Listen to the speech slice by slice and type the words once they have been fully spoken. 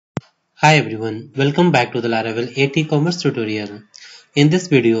Hi everyone, welcome back to the Laravel 8 commerce tutorial. In this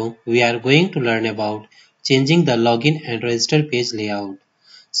video, we are going to learn about changing the login and register page layout.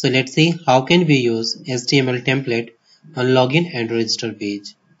 So let's see how can we use HTML template on login and register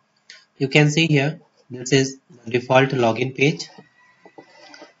page. You can see here, this is the default login page,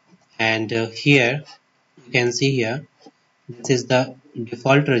 and here you can see here, this is the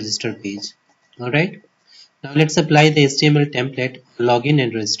default register page. Alright, now let's apply the HTML template on login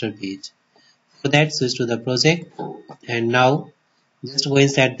and register page. For that, switch to the project, and now just go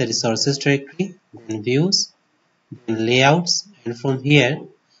inside the resources directory, then views, then layouts, and from here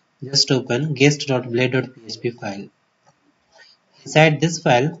just open guest.blade.php file. Inside this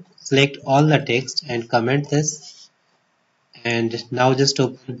file, select all the text and comment this, and now just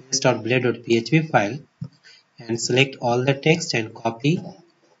open guest.blade.php file and select all the text and copy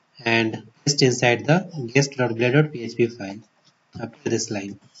and paste inside the guest.blade.php file up to this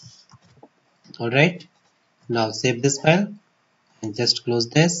line. Alright, now save this file and just close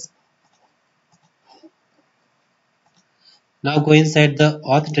this. Now go inside the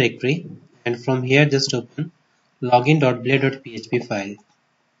auth directory and from here just open login.blade.php file.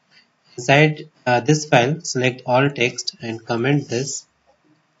 Inside this file, select all text and comment this,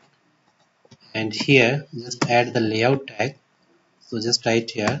 and here just add the layout tag. So just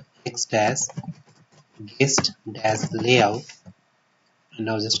write here x-guest-layout, and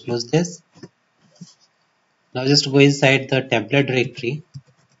now just close this. Now just go inside the template directory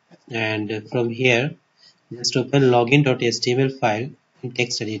and from here just open login.html file in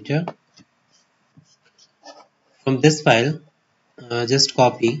text editor. From this file just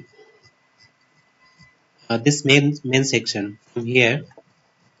copy this main section from here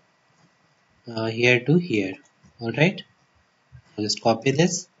to here. Alright, just copy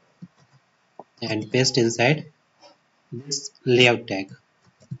this and paste inside this layout tag.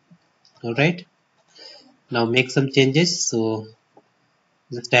 Alright, now make some changes. So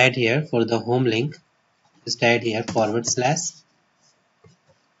just add here for the home link, just add here /,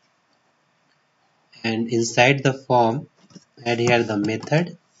 and inside the form add here the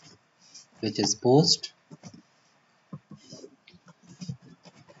method which is post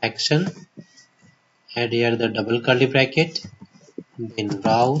action, add here the double curly bracket, then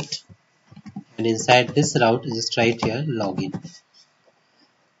route, and inside this route just write here login,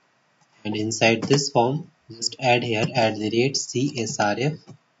 and inside this form just add here @csrf,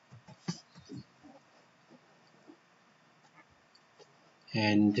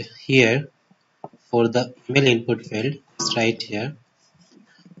 and here for the email input field just write here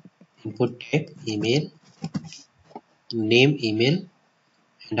input type email, name email,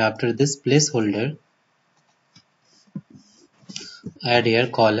 and after this placeholder add here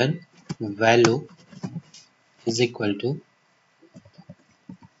value is equal to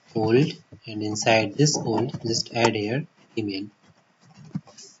old, and inside this old just add here email.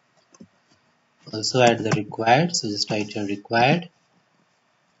 Also add the required, so just write here required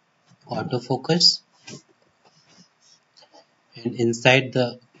autofocus, and inside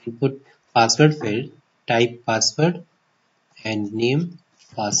the input password field type password and name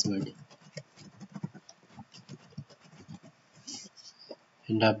password,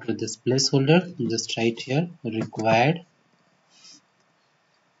 and after this placeholder just write here required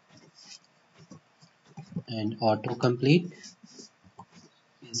and autocomplete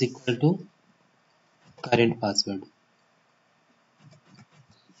is equal to current password.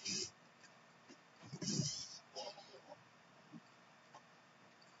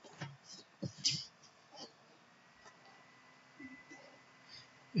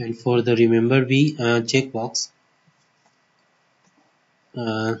 And for the remember we checkbox,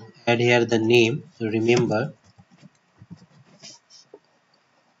 add here the name remember.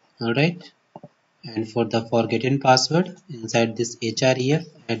 Alright, and for the forgotten password inside this href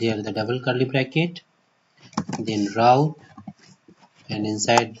add here the double curly bracket, then route, and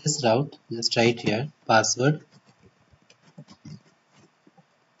inside this route just write here password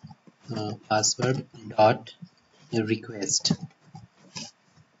password dot request.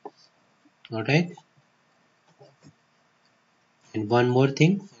 Alright, and one more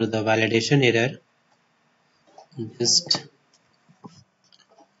thing for the validation error, just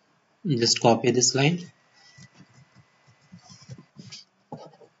copy this line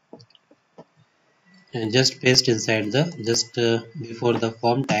and just paste inside the before the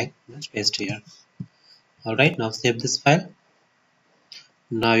form tag, just paste here. Alright, now save this file.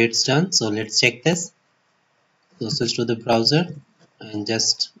 Now it's done, so let's check this. So switch to the browser and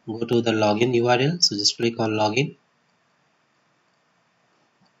just go to the login URL, so just click on login,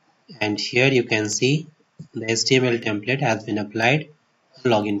 and here you can see the HTML template has been applied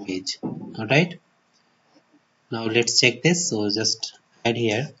on login page. Alright, now let's check this. So just add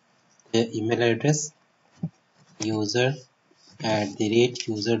here the email address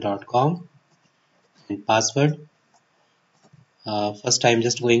user@user.com and password. First I'm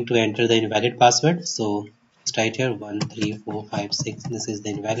just going to enter the invalid password. So just write here 13456. This is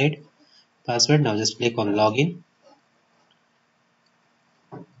the invalid password. Now just click on login,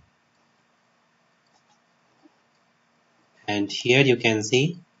 and here you can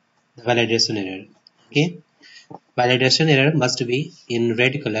see the validation error. Okay, validation error must be in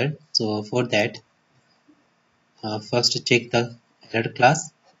red color. So for that, first check the error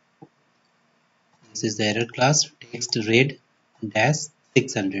class. This is the error class, text red dash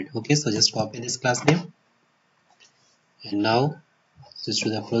 600. Okay, so just copy this class name, and now switch to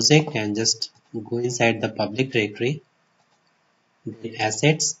the project and just go inside the public directory, then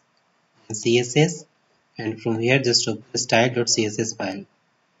assets and css, and from here just open style.css file,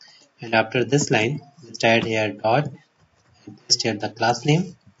 and after this line just add here dot and paste here the class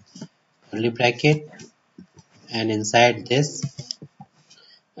name, curly bracket, and inside this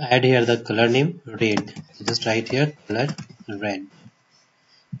add here the color name red. So just write here color red.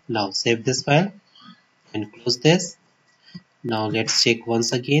 Now save this file and close this. Now let's check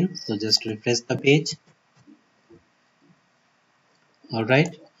once again. So just refresh the page.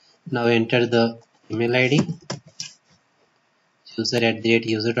 Alright. Now enter the email ID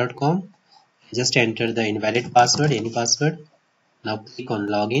user@user.com. Just enter the invalid password, any password. Now click on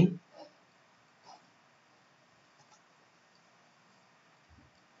login,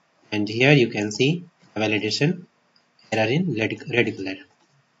 and here you can see validation error in red color.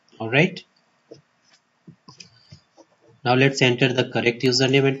 Alright. Now let's enter the correct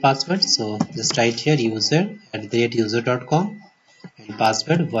username and password. So just write here user@user.com and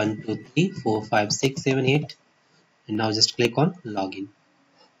password 1234567 and now just click on login,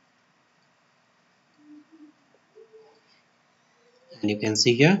 and you can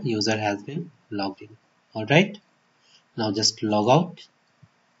see here user has been logged in. Alright, now just log out.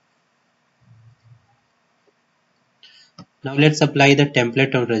 Now let's apply the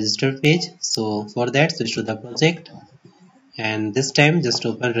template on register page. So for that switch to the project, and this time just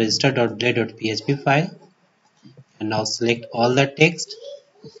open register.play.php file, and now select all the text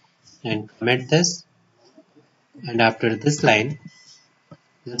and comment this, and after this line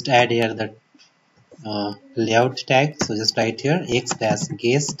just add here the layout tag. So just write here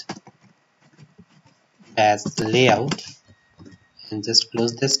x-guest layout and just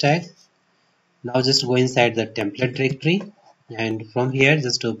close this tag. Now just go inside the template directory, and from here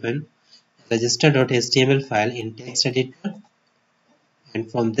just open register.html file in text editor, and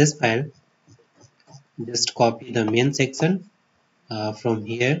from this file just copy the main section from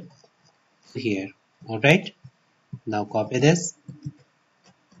here to here. Alright, now copy this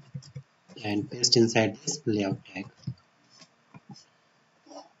and paste inside this layout tag.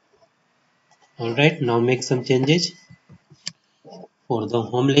 Alright, now make some changes. For the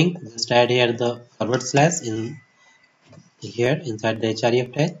home link, just add here the / in here inside the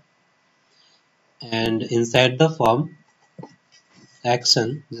href tag, and inside the form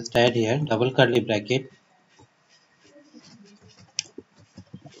action just add here double curly bracket,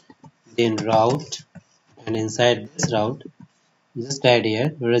 then route, and inside this route just add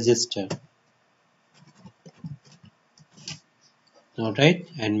here register. Alright,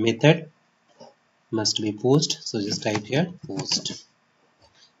 and method must be post, so just type here post,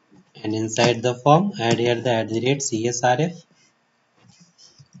 and inside the form add here the @csrf,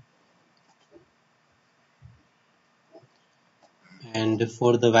 and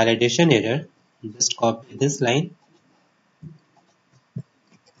for the validation error just copy this line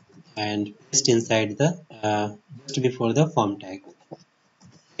and paste inside the just before the form tag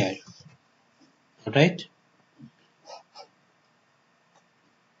here. Alright,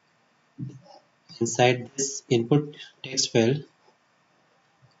 inside this input text field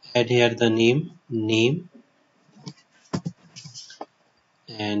add here the name,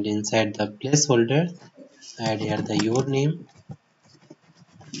 and inside the placeholder add here the your name,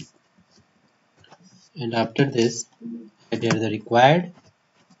 and after this add here the required,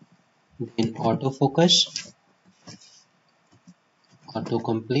 then autofocus,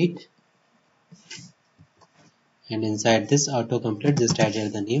 autocomplete, and inside this autocomplete just add here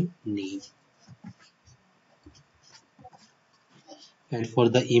the name. And for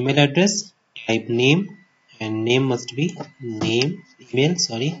the email address type name, and name must be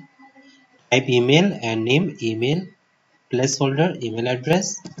type email and name email, placeholder email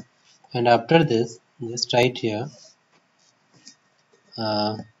address, and after this just write here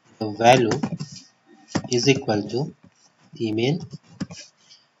the value is equal to email,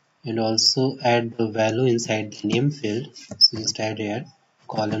 and also add the value inside the name field. So just add here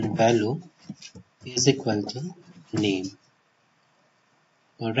column value is equal to name.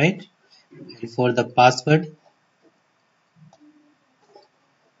 Alright, and for the password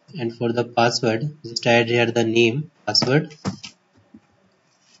just add here the name password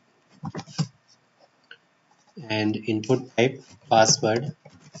and input type password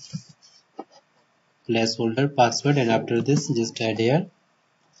placeholder password, and after this just add here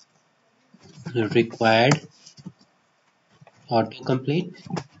required autocomplete.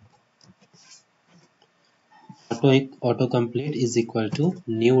 Autocomplete is equal to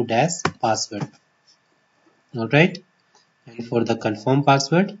new dash password. Alright, and for the confirm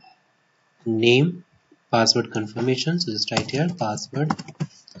password, name password confirmation, so just write here password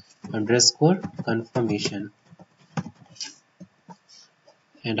underscore confirmation,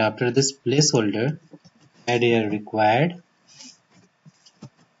 and after this placeholder add here required,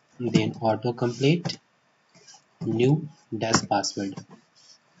 then autocomplete new dash password.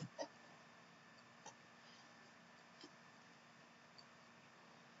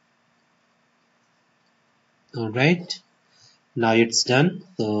 Alright, now it's done.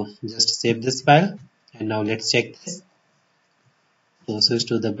 So just save this file, and now let's check this. So switch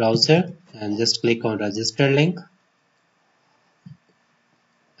to the browser and just click on register link,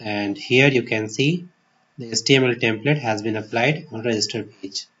 and here you can see the HTML template has been applied on register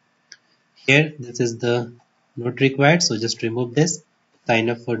page. Here this is the not required, so just remove this. Sign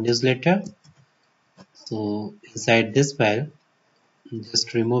up for newsletter. So inside this file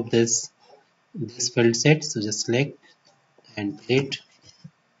just remove this field set, so just select and delete.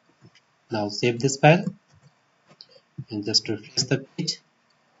 Now save this file and just refresh the page.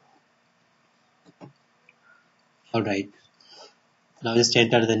 Alright, now just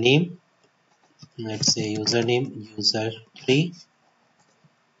enter the name. Let's say username user3,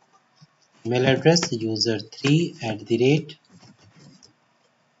 email address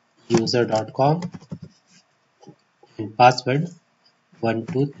user3@user.com, and password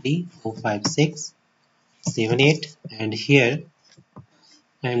 1234567, and here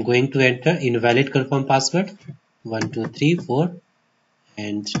I am going to enter invalid confirm password 1234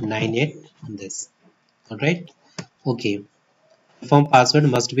 and 98 this. Alright, okay, confirm password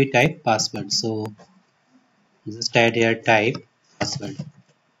must be type password, so just add here type password.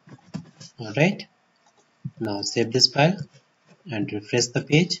 Alright, now save this file and refresh the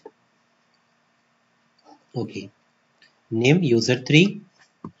page. Okay, name user3,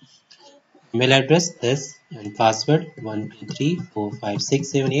 email address this, and password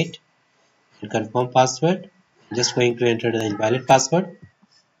 12345678, and confirm password. I'm just going to enter the invalid password.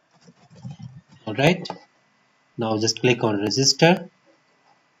 Alright, now just click on register,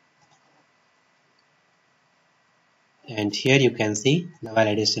 and here you can see the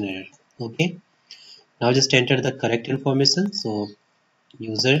validation error. Okay, now just enter the correct information. So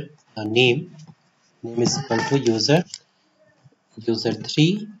user name is equal to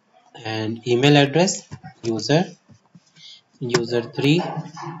user3, and email address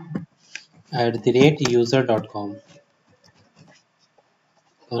user3@user.com.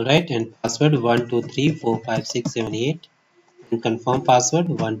 Alright, and password 12345678, and confirm password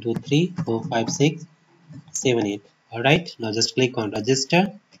 12345678. Alright, now just click on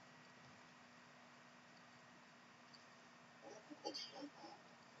register,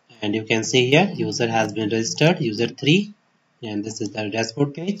 and you can see here user has been registered user3, and this is the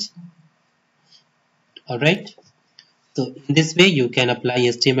dashboard page. Alright, so in this way you can apply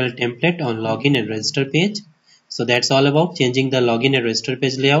HTML template on login and register page. So that's all about changing the login and register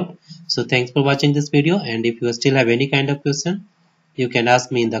page layout. So thanks for watching this video, and if you still have any kind of question, you can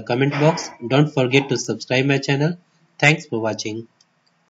ask me in the comment box. Don't forget to subscribe my channel. Thanks for watching.